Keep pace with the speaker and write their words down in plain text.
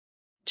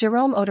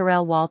Jerome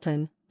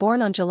Walton,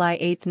 born on July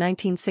 8,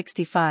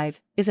 1965,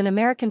 is an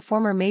American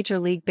former Major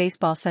League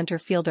Baseball center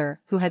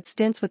fielder who had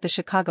stints with the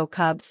Chicago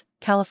Cubs,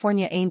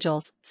 California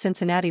Angels,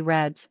 Cincinnati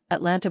Reds,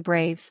 Atlanta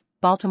Braves,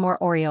 Baltimore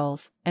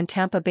Orioles, and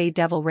Tampa Bay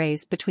Devil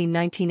Rays between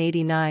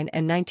 1989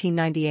 and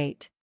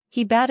 1998.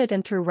 He batted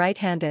and threw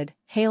right-handed,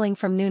 hailing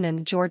from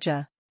Newnan,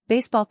 Georgia.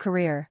 Baseball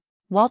career.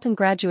 Walton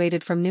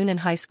graduated from Newnan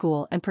High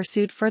School and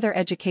pursued further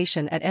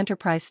education at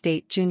Enterprise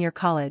State Junior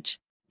College.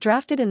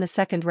 Drafted in the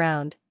second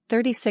round,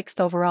 36th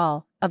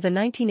overall, of the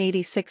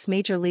 1986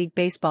 Major League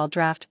Baseball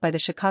draft by the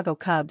Chicago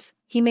Cubs,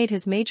 he made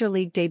his Major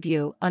League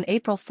debut on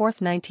April 4,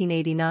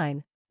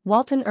 1989.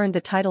 Walton earned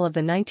the title of the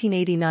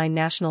 1989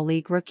 National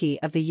League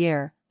Rookie of the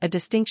Year, a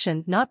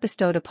distinction not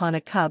bestowed upon a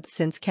Cub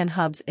since Ken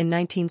Hubbs in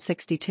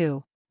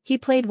 1962. He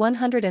played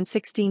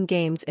 116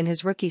 games in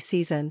his rookie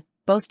season,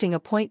 boasting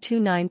a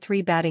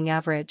 .293 batting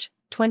average,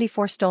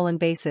 24 stolen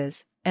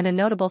bases, and a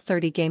notable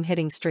 30-game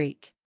hitting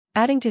streak.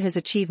 Adding to his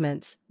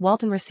achievements,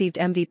 Walton received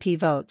MVP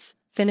votes,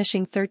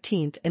 finishing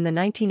 13th in the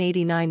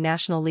 1989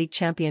 National League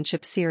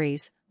Championship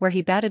Series, where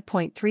he batted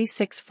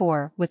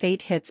 .364 with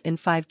 8 hits in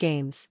 5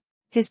 games.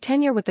 His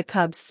tenure with the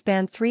Cubs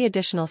spanned 3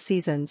 additional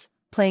seasons,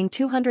 playing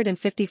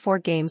 254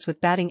 games with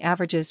batting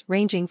averages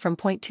ranging from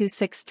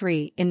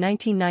 .263 in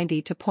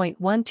 1990 to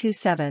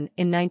 .127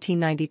 in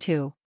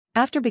 1992.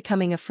 After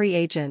becoming a free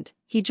agent,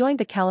 he joined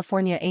the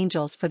California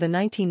Angels for the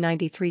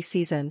 1993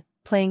 season,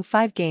 playing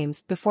 5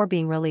 games before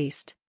being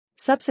released.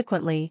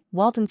 Subsequently,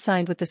 Walton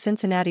signed with the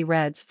Cincinnati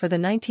Reds for the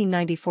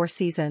 1994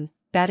 season,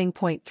 batting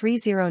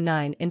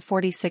 .309 in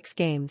 46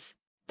 games.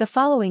 The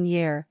following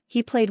year,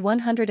 he played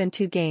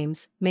 102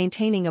 games,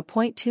 maintaining a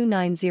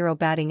 .290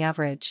 batting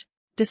average.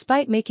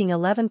 Despite making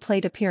 11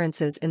 plate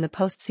appearances in the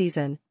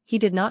postseason, he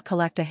did not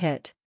collect a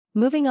hit.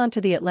 Moving on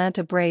to the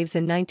Atlanta Braves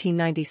in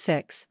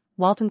 1996,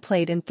 Walton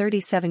played in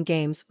 37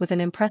 games with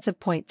an impressive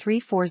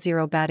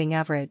 .340 batting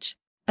average.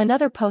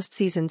 Another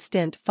postseason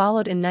stint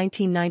followed in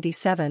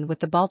 1997 with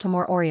the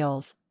Baltimore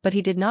Orioles, but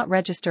he did not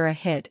register a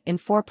hit in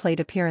 4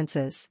 plate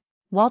appearances.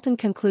 Walton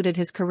concluded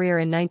his career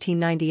in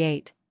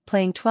 1998,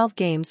 playing 12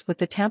 games with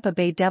the Tampa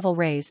Bay Devil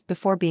Rays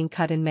before being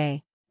cut in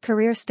May.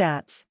 Career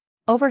stats.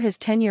 Over his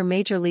 10-year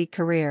Major League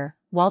career,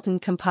 Walton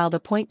compiled a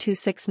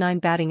 .269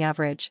 batting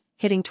average,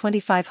 hitting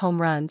 25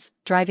 home runs,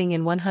 driving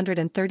in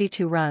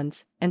 132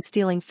 runs, and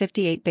stealing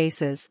 58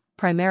 bases,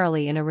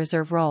 primarily in a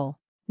reserve role.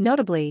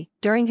 Notably,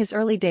 during his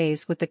early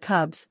days with the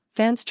Cubs,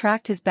 fans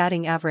tracked his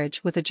batting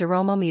average with a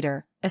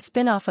Jerome-o-meter, a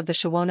spin-off of the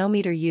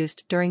Shawano-meter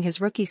used during his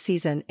rookie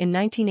season in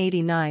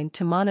 1989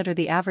 to monitor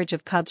the average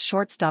of Cubs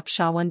shortstop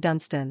Shawn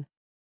Dunston.